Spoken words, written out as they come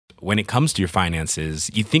When it comes to your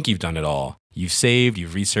finances, you think you've done it all. You've saved,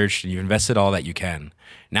 you've researched, and you've invested all that you can.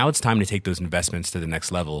 Now it's time to take those investments to the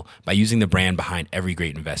next level by using the brand behind every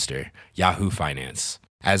great investor, Yahoo Finance.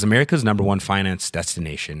 As America's #1 finance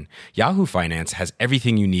destination, Yahoo Finance has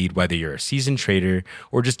everything you need, whether you're a seasoned trader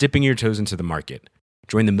or just dipping your toes into the market.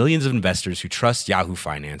 Join the millions of investors who trust Yahoo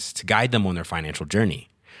Finance to guide them on their financial journey.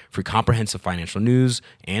 For comprehensive financial news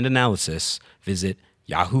and analysis, visit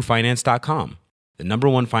yahoofinance.com, the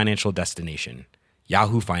 #1 financial destination,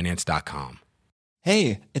 yahoofinance.com.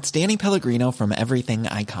 Hey, it's Danny Pellegrino from Everything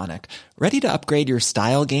Iconic. Ready to upgrade your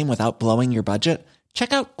style game without blowing your budget?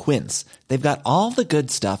 Check out Quince. They've got all the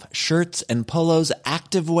good stuff, shirts and polos,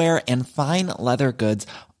 activewear, and fine leather goods,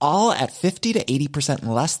 all at 50 to 80%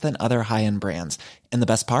 less than other high-end brands. And the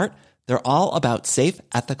best part? They're all about safe,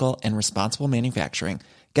 ethical, and responsible manufacturing.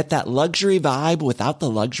 Get that luxury vibe without the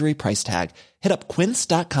luxury price tag. Hit up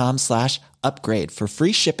quince.com/upgrade for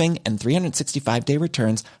free shipping and 365-day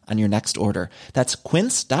returns on your next order. That's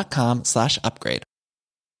quince.com/upgrade.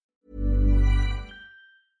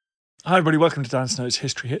 Hi everybody, welcome to Dan Snow's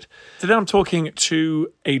History Hit. Today I'm talking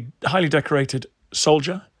to a highly decorated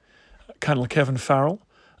soldier, Colonel Kevin Farrell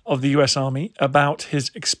of the US Army, about his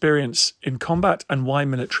experience in combat and why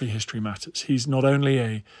military history matters. He's not only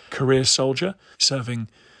a career soldier, serving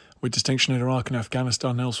with distinction in Iraq and Afghanistan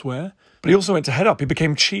and elsewhere, but he also went to head up. He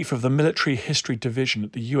became chief of the Military History Division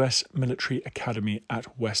at the US Military Academy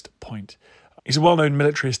at West Point. He's a well-known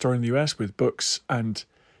military historian in the US with books and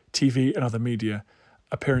TV and other media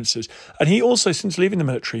appearances. And he also, since leaving the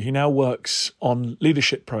military, he now works on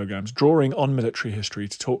leadership programs, drawing on military history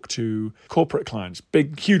to talk to corporate clients,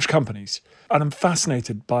 big, huge companies. And I'm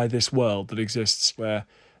fascinated by this world that exists where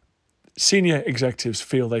senior executives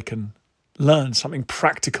feel they can learn something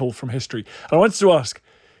practical from history. And I wanted to ask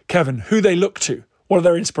Kevin who they look to. What are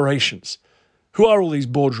their inspirations? Who are all these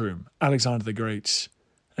boardroom Alexander the Greats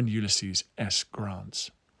and Ulysses S.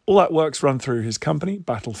 Grants? All that work's run through his company,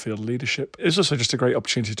 Battlefield Leadership. It's also just a great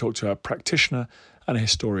opportunity to talk to a practitioner and a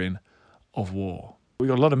historian of war. We've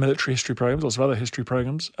got a lot of military history programs, lots of other history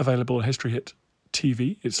programs available on History Hit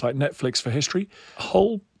TV. It's like Netflix for history. A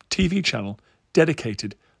whole TV channel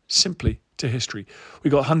dedicated simply to history.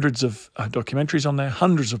 We've got hundreds of documentaries on there,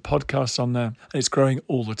 hundreds of podcasts on there, and it's growing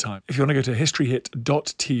all the time. If you want to go to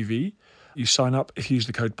historyhit.tv, you sign up if you use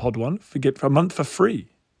the code POD1, get for a month for free.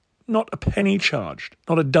 Not a penny charged,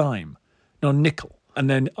 not a dime, not a nickel. And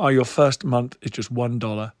then your first month is just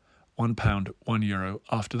 $1, £1, €1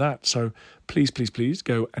 after that. So please, please, please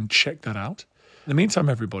go and check that out. In the meantime,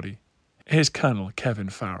 everybody, here's Colonel Kevin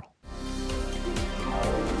Farrell.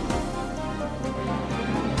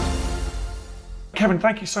 Kevin,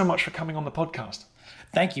 thank you so much for coming on the podcast.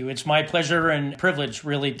 Thank you. It's my pleasure and privilege,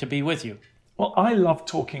 really, to be with you. Well, I love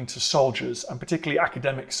talking to soldiers, and particularly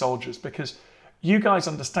academic soldiers, because you guys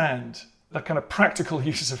understand the kind of practical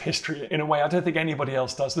uses of history in a way I don't think anybody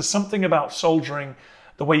else does. There's something about soldiering,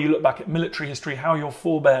 the way you look back at military history, how your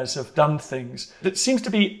forebears have done things, that seems to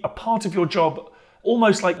be a part of your job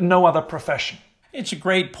almost like no other profession. It's a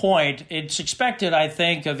great point. It's expected, I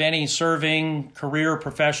think, of any serving, career,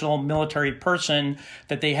 professional, military person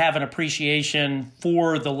that they have an appreciation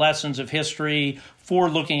for the lessons of history, for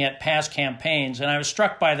looking at past campaigns. And I was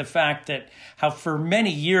struck by the fact that how for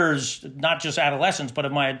many years, not just adolescence, but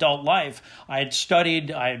of my adult life, I had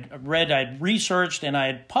studied, I had read, I had researched, and I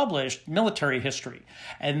had published military history.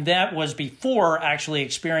 And that was before actually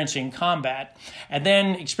experiencing combat. And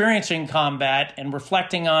then experiencing combat and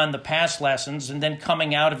reflecting on the past lessons and then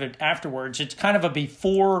coming out of it afterwards. It's kind of a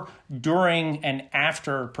before, during, and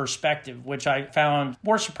after perspective, which I found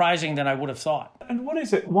more surprising than I would have thought. And what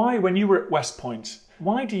is it? Why, when you were at West Point,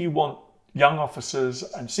 why do you want young officers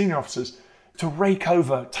and senior officers to rake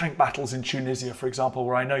over tank battles in Tunisia, for example,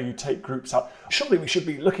 where I know you take groups up? Surely we should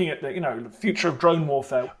be looking at the future of drone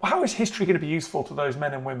warfare. How is history going to be useful to those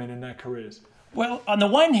men and women in their careers? Well, on the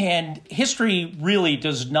one hand, history really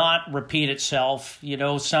does not repeat itself.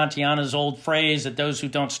 Santayana's old phrase that those who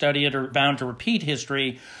don't study it are bound to repeat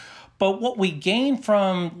history. But what we gain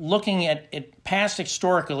from looking at past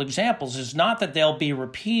historical examples is not that they'll be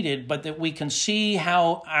repeated, but that we can see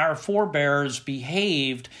how our forebears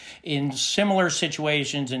behaved in similar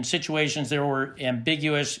situations, in situations that were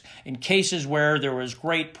ambiguous, in cases where there was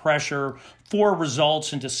great pressure for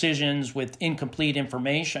results and decisions with incomplete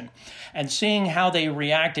information. And seeing how they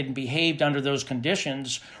reacted and behaved under those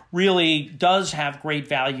conditions really does have great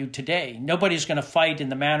value today. Nobody's going to fight in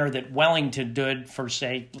the manner that Wellington did for,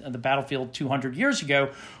 say, the battlefield 200 years ago,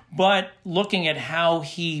 but looking at how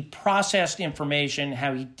he processed information,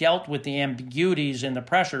 how he dealt with the ambiguities and the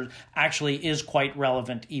pressures actually is quite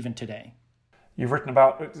relevant even today. You've written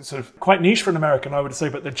about sort of quite niche for an American, I would say,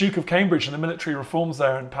 but the Duke of Cambridge and the military reforms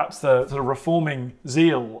there, and perhaps the sort of reforming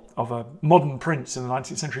zeal of a modern prince in the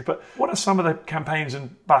 19th century. But what are some of the campaigns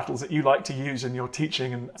and battles that you like to use in your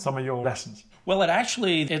teaching and some of your lessons? Well,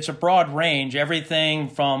 it's a broad range, everything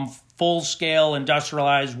from full-scale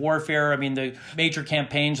industrialized warfare. I mean, the major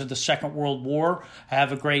campaigns of the Second World War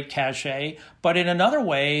have a great cachet. But in another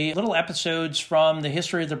way, little episodes from the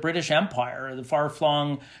history of the British Empire, the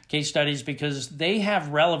far-flung case studies, because they have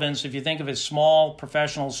relevance if you think of a small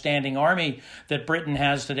professional standing army that Britain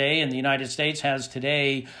has today and the United States has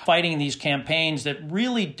today, fighting these campaigns that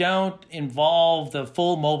really don't involve the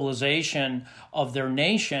full mobilization of their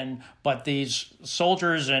nation, but these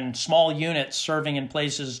soldiers and small units serving in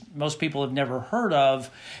places most people have never heard of.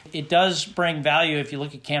 It does bring value if you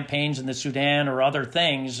look at campaigns in the Sudan or other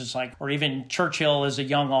things. It's like, or even Churchill as a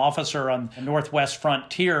young officer on the Northwest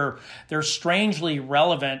frontier. They're strangely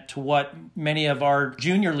relevant to what many of our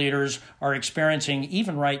junior leaders are experiencing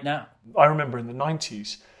even right now. I remember in the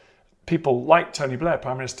 90s, people like Tony Blair,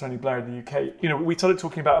 Prime Minister Tony Blair in the UK, we started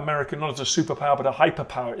talking about America not as a superpower, but a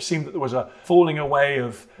hyperpower. It seemed that there was a falling away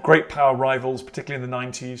of great power rivals, particularly in the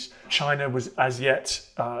 90s. China was as yet,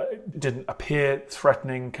 didn't appear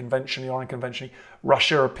threatening conventionally or unconventionally.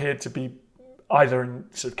 Russia appeared to be either in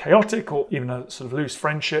sort of chaotic or even a sort of loose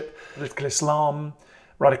friendship. Radical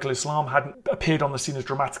Islam hadn't appeared on the scene as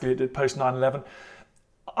dramatically as it did post 9/11.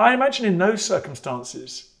 I imagine in those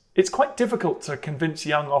circumstances, it's quite difficult to convince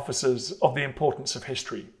young officers of the importance of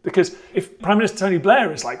history. Because if Prime Minister Tony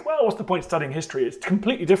Blair is like, well, what's the point studying history? It's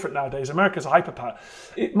completely different nowadays. America's a hyperpower.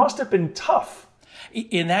 It must have been tough.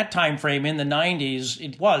 In that time frame, in the 90s,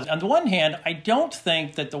 it was. On the one hand, I don't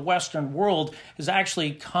think that the Western world has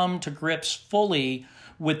actually come to grips fully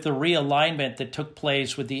with the realignment that took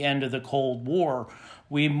place with the end of the Cold War.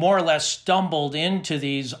 We more or less stumbled into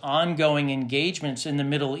these ongoing engagements in the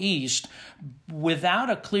Middle East without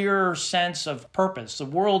a clear sense of purpose. The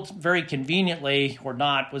world, very conveniently or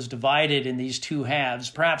not, was divided in these two halves,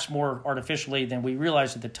 perhaps more artificially than we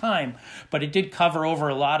realized at the time, but it did cover over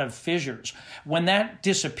a lot of fissures. When that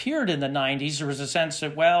disappeared in the 90s, there was a sense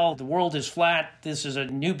that, well, the world is flat, this is a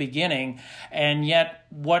new beginning, and yet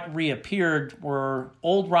what reappeared were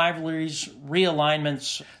old rivalries,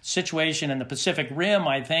 realignments. Situation in the Pacific Rim,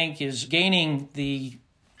 I think, is gaining the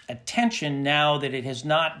attention now that it has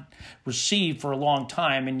not received for a long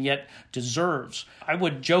time and yet deserves. I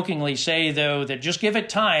would jokingly say, though, that just give it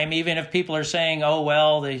time, even if people are saying, oh,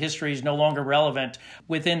 well, the history is no longer relevant.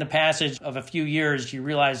 Within the passage of a few years, you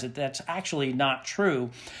realize that that's actually not true.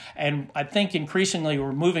 And I think increasingly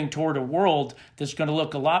we're moving toward a world that's going to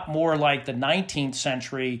look a lot more like the 19th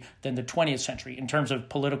century than the 20th century in terms of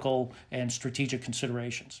political and strategic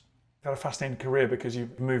considerations. You've had a fascinating career because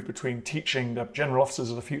you've moved between teaching the general officers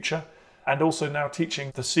of the future and also now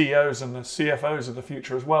teaching the CEOs and the CFOs of the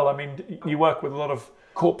future as well. I mean, you work with a lot of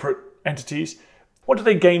corporate entities. What do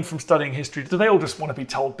they gain from studying history? Do they all just want to be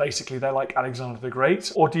told basically they're like Alexander the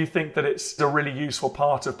Great? Or do you think that it's a really useful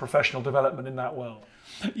part of professional development in that world?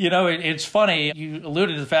 It's funny. You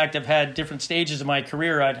alluded to the fact I've had different stages of my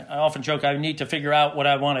career. I often joke I need to figure out what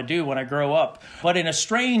I want to do when I grow up. But in a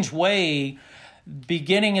strange way,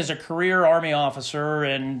 beginning as a career Army officer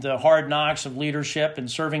and the hard knocks of leadership and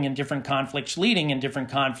serving in different conflicts, leading in different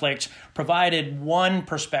conflicts, provided one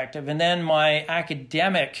perspective. And then my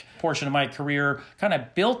academic portion of my career kind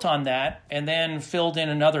of built on that and then filled in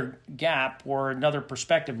another gap or another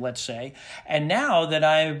perspective, let's say. And now that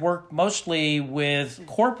I work mostly with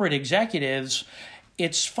corporate executives,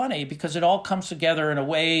 it's funny because it all comes together in a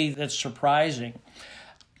way that's surprising.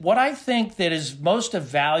 What I think that is most of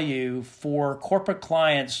value for corporate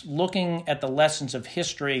clients looking at the lessons of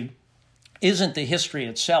history isn't the history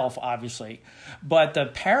itself, obviously, but the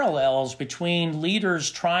parallels between leaders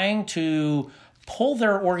trying to pull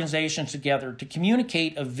their organizations together to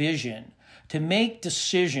communicate a vision, to make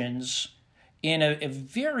decisions in a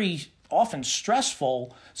very often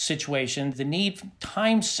stressful situation, the need,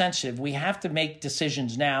 time sensitive. We have to make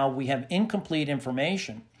decisions now. We have incomplete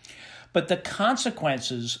information. But the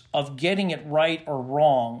consequences of getting it right or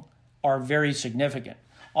wrong are very significant.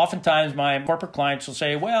 Oftentimes, my corporate clients will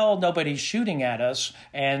say, well, nobody's shooting at us,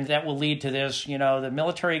 and that will lead to this, the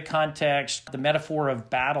military context, the metaphor of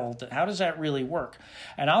battle. How does that really work?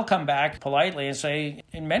 And I'll come back politely and say,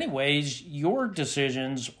 in many ways, your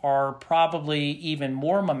decisions are probably even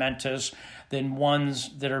more momentous than ones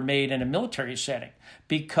that are made in a military setting.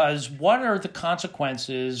 Because what are the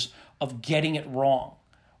consequences of getting it wrong?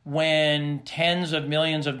 when tens of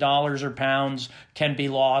millions of dollars or pounds can be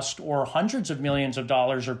lost, or hundreds of millions of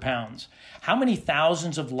dollars or pounds? How many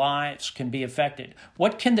thousands of lives can be affected?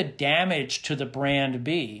 What can the damage to the brand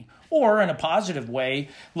be? Or in a positive way,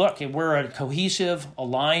 look, we're a cohesive,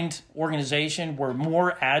 aligned organization. We're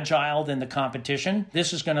more agile than the competition.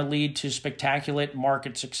 This is going to lead to spectacular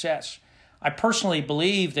market success. I personally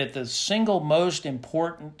believe that the single most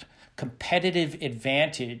important competitive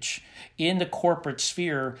advantage in the corporate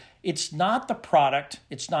sphere, it's not the product,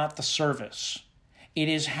 it's not the service. It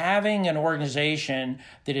is having an organization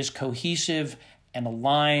that is cohesive and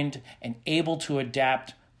aligned and able to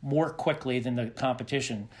adapt more quickly than the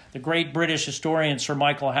competition. The great British historian Sir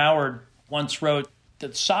Michael Howard once wrote,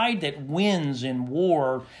 "The side that wins in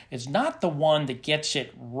war is not the one that gets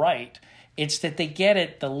it right. It's that they get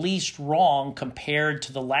it the least wrong compared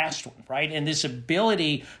to the last one," right? And this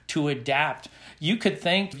ability to adapt. You could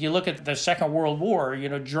think, if you look at the Second World War,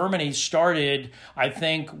 Germany started, I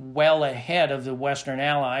think, well ahead of the Western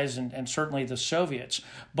Allies and certainly the Soviets.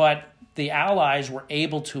 But the Allies were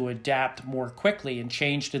able to adapt more quickly and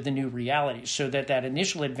change to the new realities, so that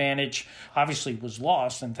initial advantage obviously was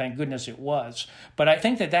lost, and thank goodness it was. But I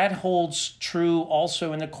think that holds true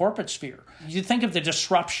also in the corporate sphere. You think of the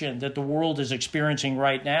disruption that the world is experiencing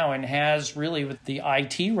right now and has really with the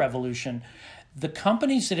IT revolution. The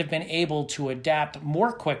companies that have been able to adapt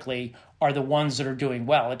more quickly are the ones that are doing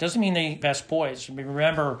well. It doesn't mean they best poised.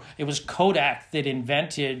 Remember, it was Kodak that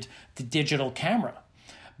invented the digital camera.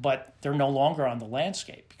 But they're no longer on the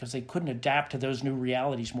landscape because they couldn't adapt to those new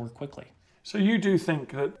realities more quickly. So you do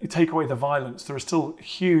think that you take away the violence, there are still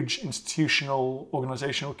huge institutional,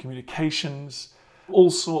 organizational communications, all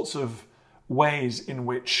sorts of ways in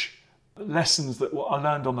which lessons that are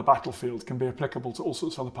learned on the battlefield can be applicable to all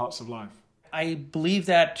sorts of other parts of life. I believe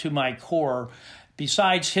that to my core.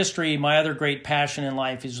 Besides history, my other great passion in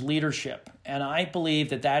life is leadership. And I believe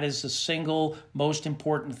that is the single most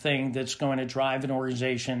important thing that's going to drive an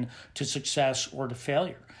organization to success or to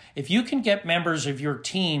failure. If you can get members of your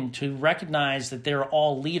team to recognize that they're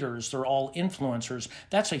all leaders, they're all influencers,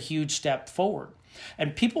 that's a huge step forward.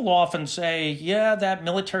 And people often say, yeah, that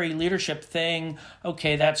military leadership thing,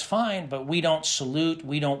 okay, that's fine, but we don't salute,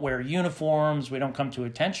 we don't wear uniforms, we don't come to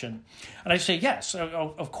attention. And I say, yes,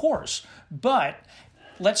 of course, but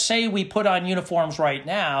let's say we put on uniforms right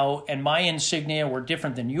now and my insignia were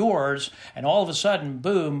different than yours, and all of a sudden,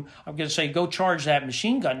 boom, I'm going to say, go charge that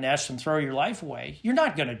machine gun nest and throw your life away. You're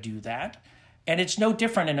not going to do that. And it's no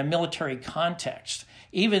different in a military context.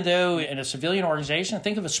 Even though in a civilian organization,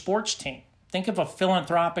 think of a sports team. Think of a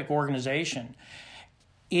philanthropic organization.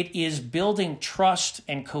 It is building trust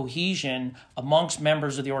and cohesion amongst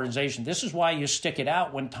members of the organization. This is why you stick it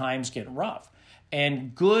out when times get rough.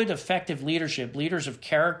 And good, effective leadership, leaders of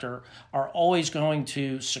character, are always going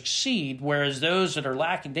to succeed, whereas those that are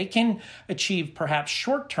lacking, they can achieve perhaps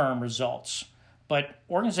short-term results. But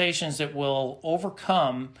organizations that will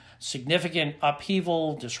overcome significant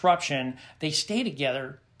upheaval, disruption, they stay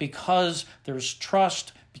together because there's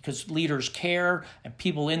trust, because leaders care, and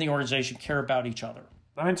people in the organization care about each other.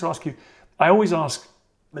 I meant to ask you, I always ask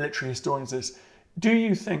military historians this, do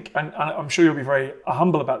you think, and I'm sure you'll be very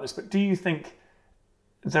humble about this, but do you think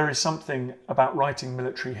there is something about writing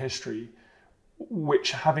military history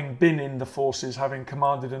which, having been in the forces, having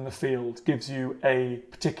commanded in the field, gives you a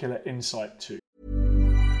particular insight to?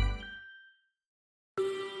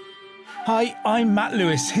 Hi, I'm Matt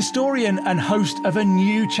Lewis, historian and host of a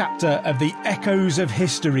new chapter of the Echoes of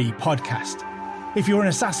History podcast. If you're an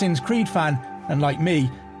Assassin's Creed fan, and like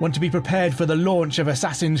me, want to be prepared for the launch of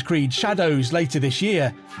Assassin's Creed Shadows later this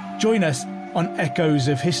year, join us on Echoes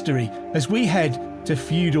of History as we head to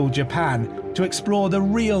feudal Japan to explore the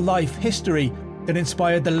real-life history that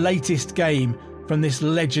inspired the latest game from this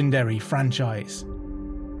legendary franchise.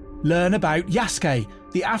 Learn about Yasuke,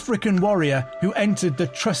 the African warrior who entered the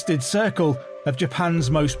trusted circle of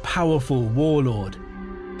Japan's most powerful warlord.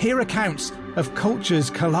 Hear accounts of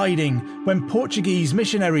cultures colliding when Portuguese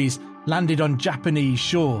missionaries landed on Japanese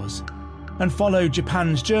shores, and follow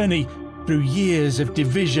Japan's journey through years of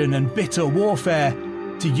division and bitter warfare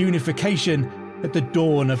to unification at the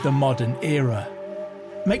dawn of the modern era.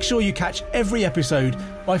 Make sure you catch every episode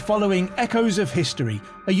by following Echoes of History,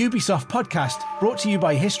 a Ubisoft podcast brought to you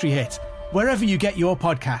by History Hit, wherever you get your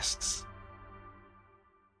podcasts.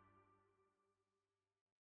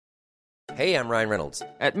 Hey, I'm Ryan Reynolds.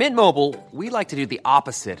 At Mint Mobile, we like to do the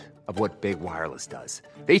opposite of what Big Wireless does.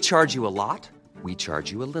 They charge you a lot, we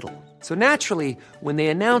charge you a little. So naturally, when they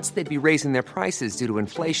announced they'd be raising their prices due to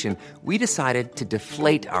inflation, we decided to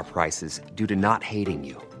deflate our prices due to not hating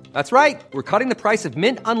you. That's right. We're cutting the price of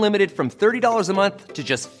Mint Unlimited from $30 a month to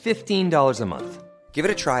just $15 a month. Give it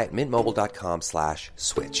a try at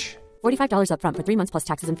mintmobile.com/switch. $45 up front for 3 months plus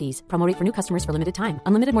taxes and fees. Promo rate for new customers for limited time.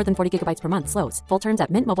 Unlimited more than 40 gigabytes per month. Slows full terms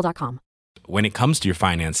at mintmobile.com. When it comes to your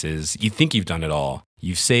finances, you think you've done it all.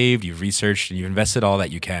 You've saved, you've researched, and you've invested all that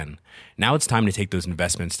you can. Now it's time to take those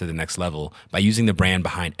investments to the next level by using the brand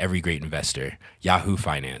behind every great investor, Yahoo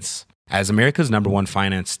Finance. As America's #1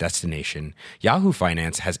 finance destination, Yahoo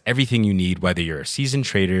Finance has everything you need, whether you're a seasoned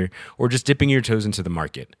trader or just dipping your toes into the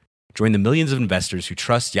market. Join the millions of investors who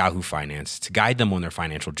trust Yahoo Finance to guide them on their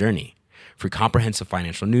financial journey. For comprehensive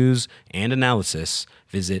financial news and analysis,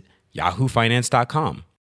 visit yahoofinance.com,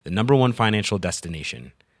 the #1 financial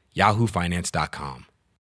destination, yahoofinance.com.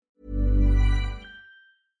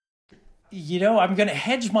 I'm going to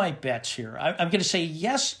hedge my bets here. I'm going to say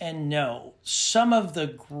yes and no. Some of the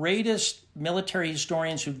greatest military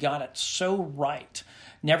historians who got it so right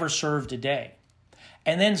never served a day.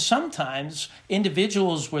 And then sometimes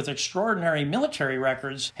individuals with extraordinary military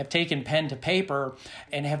records have taken pen to paper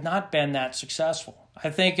and have not been that successful. I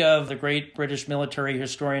think of the great British military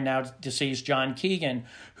historian, now deceased, John Keegan,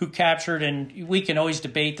 who captured, and we can always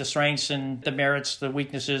debate the strengths and the merits, the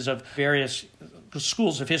weaknesses of various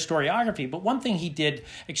schools of historiography, but one thing he did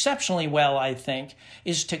exceptionally well, I think,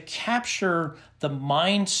 is to capture the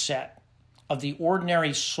mindset of the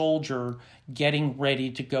ordinary soldier getting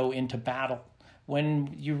ready to go into battle.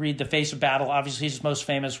 When you read The Face of Battle, obviously his most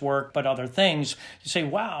famous work, but other things, you say,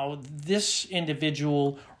 wow, this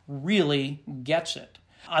individual really gets it.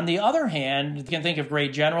 On the other hand, you can think of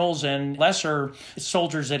great generals and lesser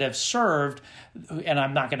soldiers that have served, and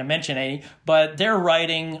I'm not going to mention any, but they're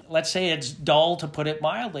writing, let's say it's dull to put it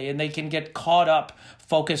mildly, and they can get caught up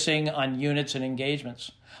focusing on units and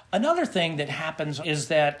engagements. Another thing that happens is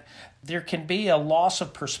that there can be a loss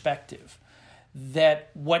of perspective,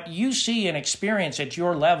 that what you see and experience at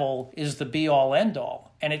your level is the be-all,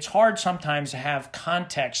 end-all, and it's hard sometimes to have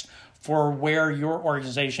context for where your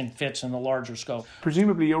organization fits in the larger scope.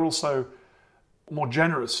 Presumably you're also more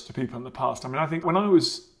generous to people in the past. I mean, I think when I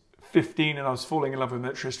was 15 and I was falling in love with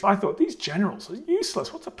military history, I thought, these generals are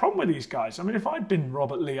useless. What's the problem with these guys? I mean, if I'd been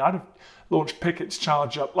Robert Lee, I'd have launched Pickett's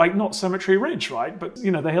charge up, like not Cemetery Ridge, right? But,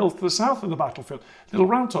 the hills to the south of the battlefield, Little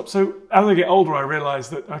Round Top. So as I get older, I realised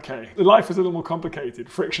that, okay, the life is a little more complicated.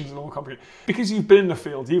 Friction's a little more complicated. Because you've been in the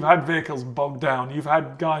field, you've had vehicles bogged down, you've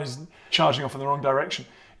had guys charging off in the wrong direction.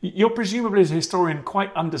 You're presumably, as a historian,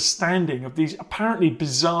 quite understanding of these apparently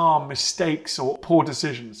bizarre mistakes or poor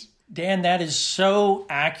decisions. Dan, that is so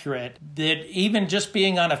accurate that even just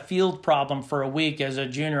being on a field problem for a week as a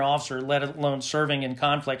junior officer, let alone serving in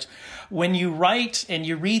conflicts, when you write and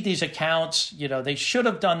you read these accounts, they should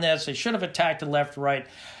have done this, they should have attacked the left, right.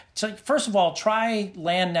 It's like, first of all, try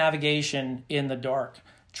land navigation in the dark.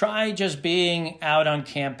 Try just being out on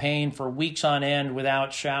campaign for weeks on end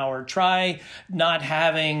without shower. Try not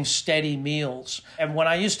having steady meals. And when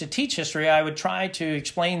I used to teach history, I would try to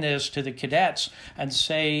explain this to the cadets and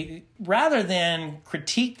say, rather than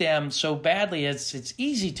critique them so badly as it's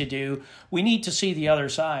easy to do, we need to see the other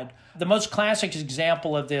side. The most classic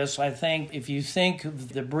example of this, I think, if you think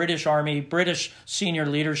of the British Army, British senior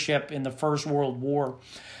leadership in the First World War,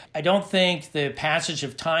 I don't think the passage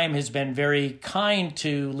of time has been very kind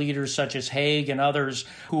to leaders such as Haig and others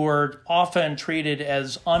who are often treated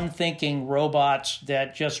as unthinking robots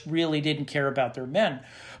that just really didn't care about their men.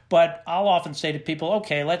 But I'll often say to people,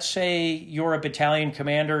 okay, let's say you're a battalion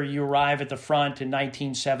commander, you arrive at the front in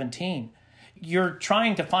 1917. You're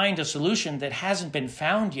trying to find a solution that hasn't been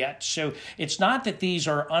found yet. So it's not that these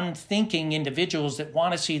are unthinking individuals that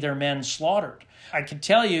want to see their men slaughtered. I can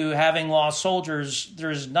tell you, having lost soldiers,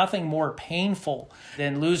 there's nothing more painful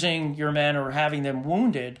than losing your men or having them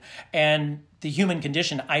wounded. And the human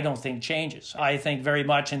condition, I don't think, changes. I think very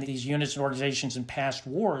much in these units and organizations in past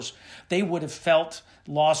wars, they would have felt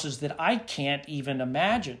losses that I can't even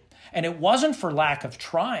imagine. And it wasn't for lack of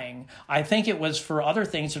trying. I think it was for other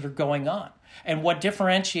things that are going on. And what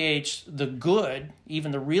differentiates the good,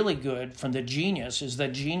 even the really good, from the genius is the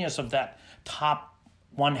genius of that top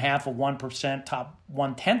 0.5%, top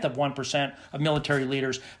 0.1% of 1% of military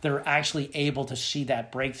leaders that are actually able to see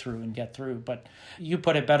that breakthrough and get through. But you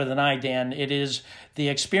put it better than I, Dan. It is the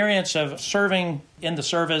experience of serving in the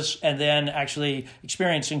service and then actually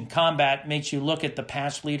experiencing combat makes you look at the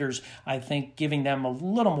past leaders, I think, giving them a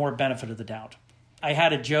little more benefit of the doubt. I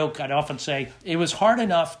had a joke. I'd often say it was hard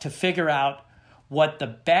enough to figure out what the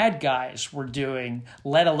bad guys were doing,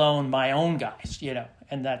 let alone my own guys,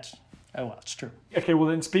 and that's, oh, well, it's true. Okay, well,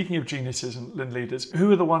 then speaking of geniuses and leaders,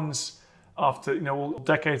 who are the ones after, all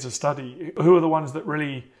decades of study, who are the ones that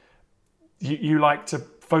really you like to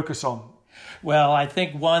focus on? Well, I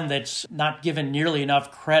think one that's not given nearly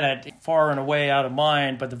enough credit, far and away out of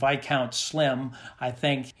mind, but the Viscount Slim, I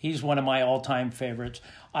think he's one of my all-time favorites.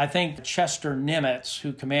 I think Chester Nimitz,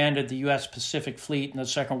 who commanded the U.S. Pacific Fleet in the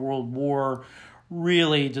Second World War,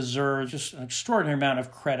 really deserves just an extraordinary amount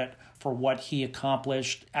of credit for what he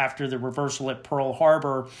accomplished after the reversal at Pearl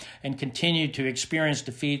Harbor and continued to experience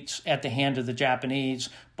defeats at the hand of the Japanese,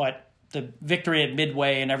 but the victory at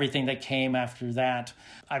Midway and everything that came after that.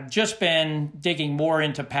 I've just been digging more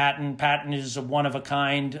into Patton. Patton is a one of a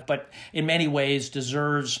kind, but in many ways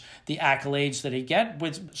deserves the accolades that he gets,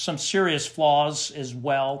 with some serious flaws as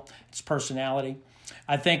well, his personality.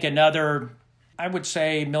 I think another, I would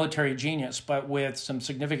say, military genius, but with some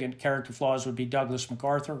significant character flaws, would be Douglas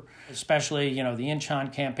MacArthur, especially, the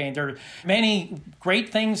Inchon campaign. There are many great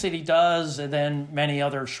things that he does, and then many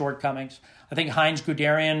other shortcomings. I think Heinz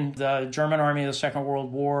Guderian, the German army of the Second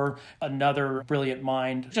World War, another brilliant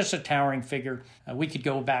mind, just a towering figure. We could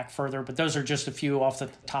go back further, but those are just a few off the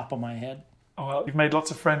top of my head. Oh, well, you've made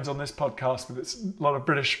lots of friends on this podcast, but it's a lot of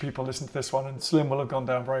British people listen to this one, and Slim will have gone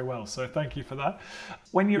down very well, so thank you for that.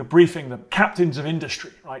 When you're briefing the captains of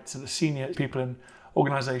industry, right, so the senior people in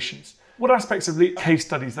organisations, what aspects of the case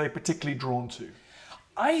studies are they particularly drawn to?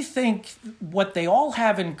 I think what they all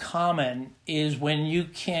have in common is when you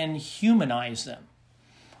can humanize them.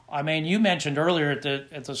 I mean, you mentioned earlier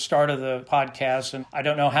at the start of the podcast, and I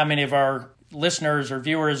don't know how many of our listeners or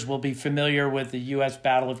viewers will be familiar with the U.S.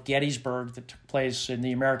 Battle of Gettysburg that took place in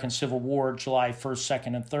the American Civil War, July 1st,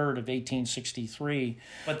 2nd, and 3rd of 1863.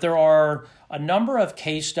 But there are a number of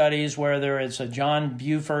case studies where there is a John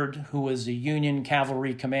Buford, who was a Union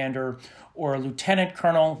cavalry commander, or a lieutenant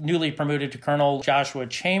colonel, newly promoted to Colonel Joshua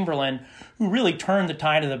Chamberlain, who really turned the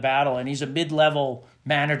tide of the battle, and he's a mid-level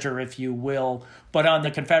manager, if you will. But on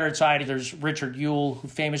the Confederate side, there's Richard Ewell, who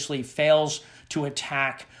famously fails to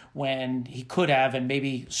attack when he could have and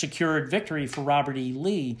maybe secured victory for Robert E.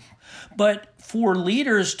 Lee. But for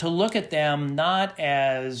leaders to look at them not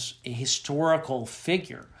as a historical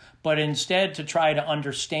figure, but instead to try to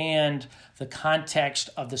understand the context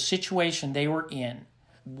of the situation they were in,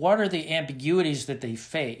 what are the ambiguities that they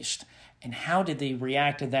faced, and how did they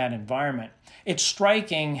react to that environment? It's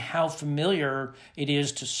striking how familiar it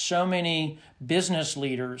is to so many business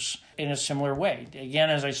leaders in a similar way.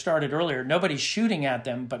 Again, as I started earlier, nobody's shooting at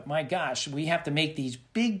them, but my gosh, we have to make these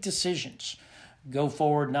big decisions. Go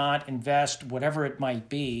forward, not invest, whatever it might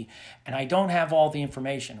be. And I don't have all the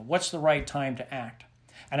information. What's the right time to act?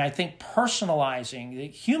 And I think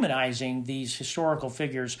personalizing, humanizing these historical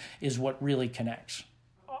figures is what really connects.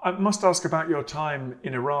 I must ask about your time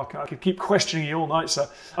in Iraq. I could keep questioning you all night, sir.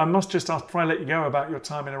 I must just ask, before I let you go, about your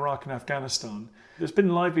time in Iraq and Afghanistan. There's been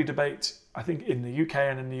lively debate, I think, in the UK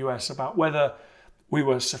and in the US about whether we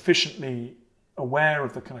were sufficiently aware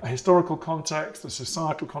of the kind of historical context, the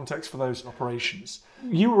societal context for those operations.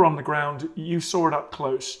 You were on the ground, you saw it up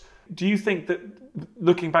close. Do you think that,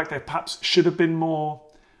 looking back, there perhaps should have been more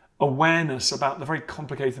awareness about the very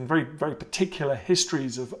complicated and very, very particular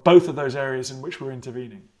histories of both of those areas in which we're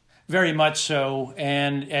intervening? Very much so.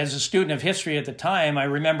 And as a student of history at the time, I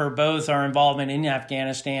remember both our involvement in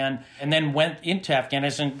Afghanistan and then went into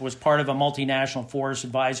Afghanistan, was part of a multinational force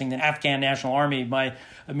advising the Afghan National Army. My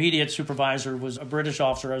immediate supervisor was a British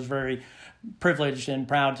officer. I was very privileged and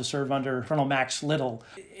proud to serve under Colonel Max Little.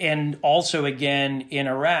 And also, again, in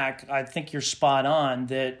Iraq, I think you're spot on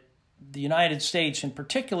that the United States in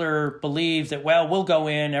particular believed that, well, we'll go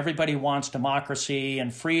in, everybody wants democracy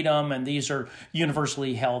and freedom, and these are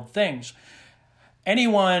universally held things.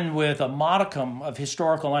 Anyone with a modicum of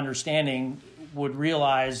historical understanding would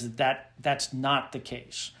realize that that's not the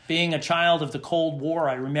case. Being a child of the Cold War,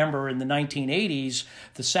 I remember in the 1980s,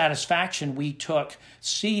 the satisfaction we took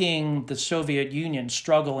seeing the Soviet Union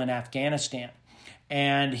struggle in Afghanistan.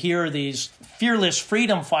 And here are these fearless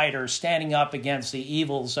freedom fighters standing up against the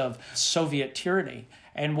evils of Soviet tyranny.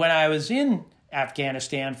 And when I was in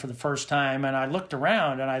Afghanistan for the first time, and I looked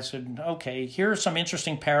around and I said, okay, here are some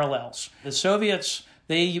interesting parallels. The Soviets,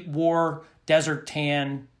 they wore desert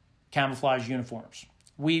tan camouflage uniforms.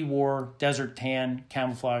 We wore desert tan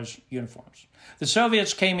camouflage uniforms. The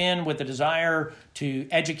Soviets came in with the desire to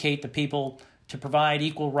educate the people, to provide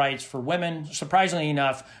equal rights for women, surprisingly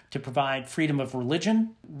enough, to provide freedom of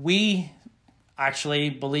religion. We actually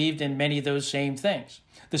believed in many of those same things.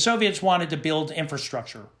 The Soviets wanted to build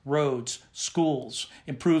infrastructure, roads, schools,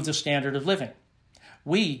 improve the standard of living.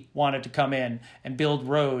 We wanted to come in and build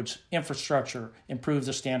roads, infrastructure, improve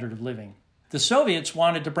the standard of living. The Soviets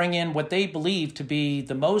wanted to bring in what they believed to be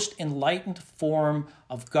the most enlightened form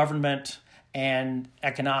of government and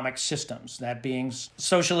economic systems, that being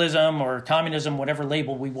socialism or communism, whatever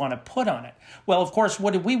label we want to put on it. Well, of course,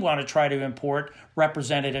 what do we want to try to import?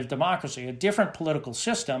 Representative democracy, a different political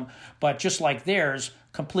system, but just like theirs,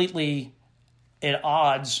 completely at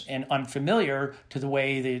odds and unfamiliar to the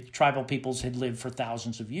way the tribal peoples had lived for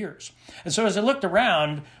thousands of years. And so as I looked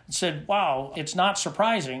around and said, wow, it's not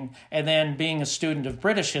surprising. And then being a student of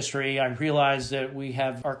British history, I realized that we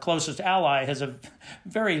have our closest ally has a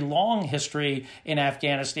very long history in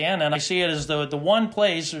Afghanistan. And I see it as the one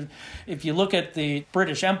place, if you look at the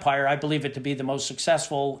British Empire, I believe it to be the most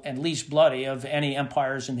successful and least bloody of any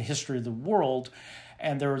empires in the history of the world.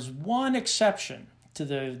 And there is one exception to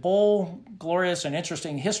the whole glorious and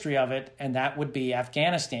interesting history of it, and that would be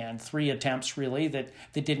Afghanistan. 3 attempts, really, that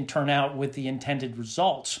didn't turn out with the intended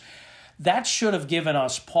results. That should have given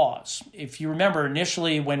us pause. If you remember,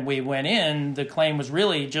 initially when we went in, the claim was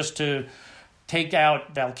really just to take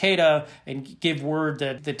out al-Qaeda and give word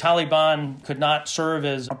that the Taliban could not serve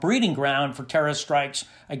as a breeding ground for terrorist strikes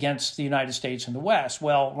against the United States and the West.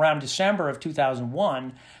 Well, around December of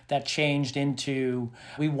 2001, that changed into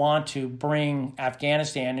we want to bring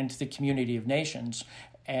Afghanistan into the community of nations.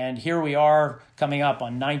 And here we are coming up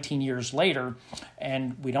on 19 years later,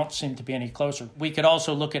 and we don't seem to be any closer. We could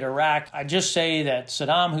also look at Iraq. I just say that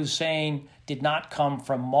Saddam Hussein did not come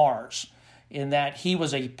from Mars, in that he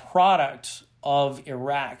was a product of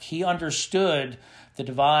Iraq. He understood the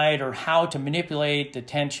divide or how to manipulate the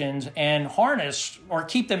tensions and harness or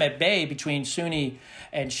keep them at bay between Sunni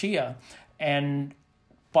and Shia. And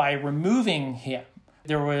by removing him,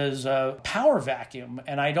 there was a power vacuum.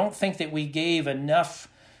 And I don't think that we gave enough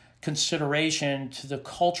consideration to the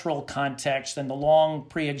cultural context and the long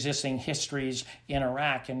pre-existing histories in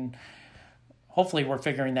Iraq. And hopefully we're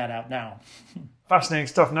figuring that out now. Fascinating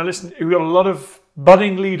stuff. Now listen, we've got a lot of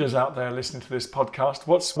budding leaders out there listening to this podcast.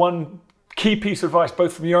 What's one key piece of advice,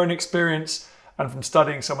 both from your own experience and from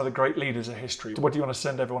studying some of the great leaders of history? What do you want to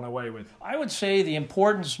send everyone away with? I would say the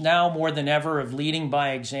importance now more than ever of leading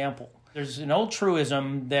by example. There's an old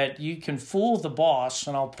truism that you can fool the boss,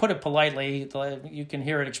 and I'll put it politely, you can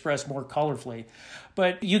hear it expressed more colorfully,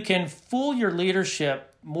 but you can fool your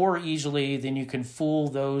leadership more easily than you can fool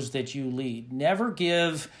those that you lead. Never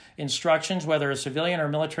give instructions, whether a civilian or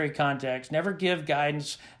military context, never give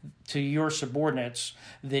guidance to your subordinates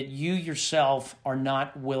that you yourself are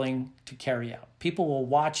not willing to carry out. People will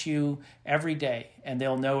watch you every day, and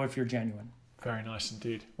they'll know if you're genuine. Very nice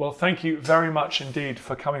indeed. Well, thank you very much indeed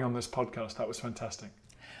for coming on this podcast. That was fantastic.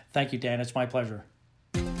 Thank you, Dan. It's my pleasure.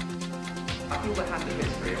 I feel the happy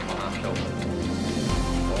history on our shoulders.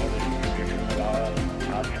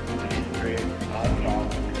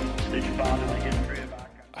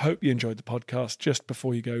 I hope you enjoyed the podcast. Just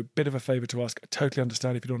before you go, bit of a favour to ask. I totally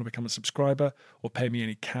understand if you don't want to become a subscriber or pay me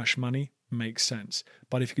any cash money. Makes sense.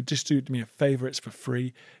 But if you could just do me a favour, it's for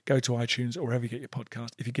free. Go to iTunes or wherever you get your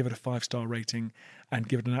podcast. If you give it a 5-star rating and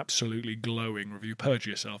give it an absolutely glowing review, purge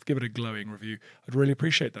yourself, give it a glowing review. I'd really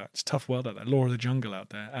appreciate that. It's a tough world out there, law of the jungle out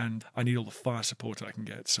there, and I need all the fire support I can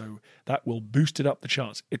get. So that will boost it up the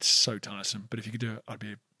charts. It's so tiresome. But if you could do it, I'd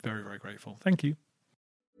be very, very grateful. Thank you.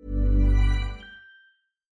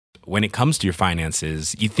 When it comes to your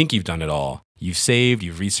finances, you think you've done it all. You've saved,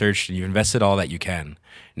 you've researched, and you've invested all that you can.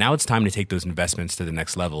 Now it's time to take those investments to the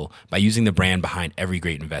next level by using the brand behind every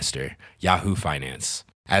great investor, Yahoo Finance.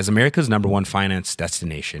 As America's #1 finance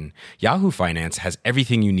destination, Yahoo Finance has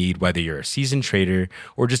everything you need, whether you're a seasoned trader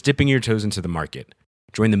or just dipping your toes into the market.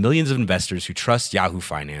 Join the millions of investors who trust Yahoo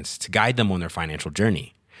Finance to guide them on their financial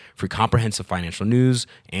journey. For comprehensive financial news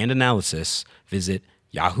and analysis, visit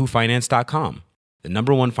yahoofinance.com. The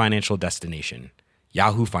 #1 financial destination,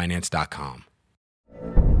 yahoofinance.com.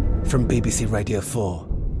 From BBC Radio 4,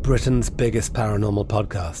 Britain's biggest paranormal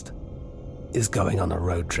podcast is going on a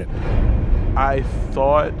road trip. I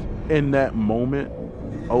thought in that moment,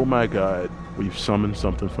 oh my God, we've summoned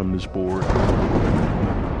something from this board.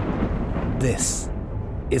 This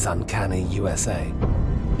is Uncanny USA.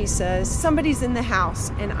 He says, somebody's in the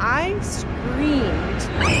house, and I screamed.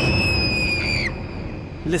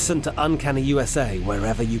 Listen to Uncanny USA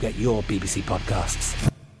wherever you get your BBC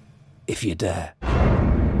podcasts, if you dare.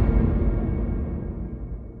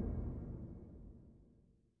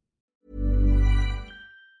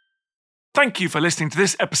 Thank you for listening to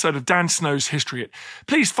this episode of Dan Snow's History Hit.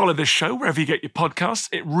 Please follow this show wherever you get your podcasts.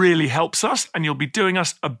 It really helps us, and you'll be doing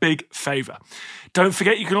us a big favour. Don't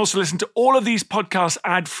forget, you can also listen to all of these podcasts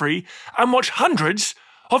ad-free and watch hundreds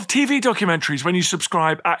of TV documentaries when you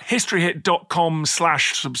subscribe at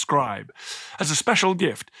historyhit.com/subscribe. As a special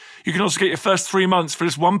gift, you can also get your first 3 months for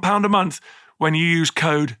just £1 a month when you use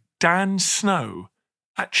code DANSNOW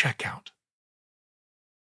at checkout.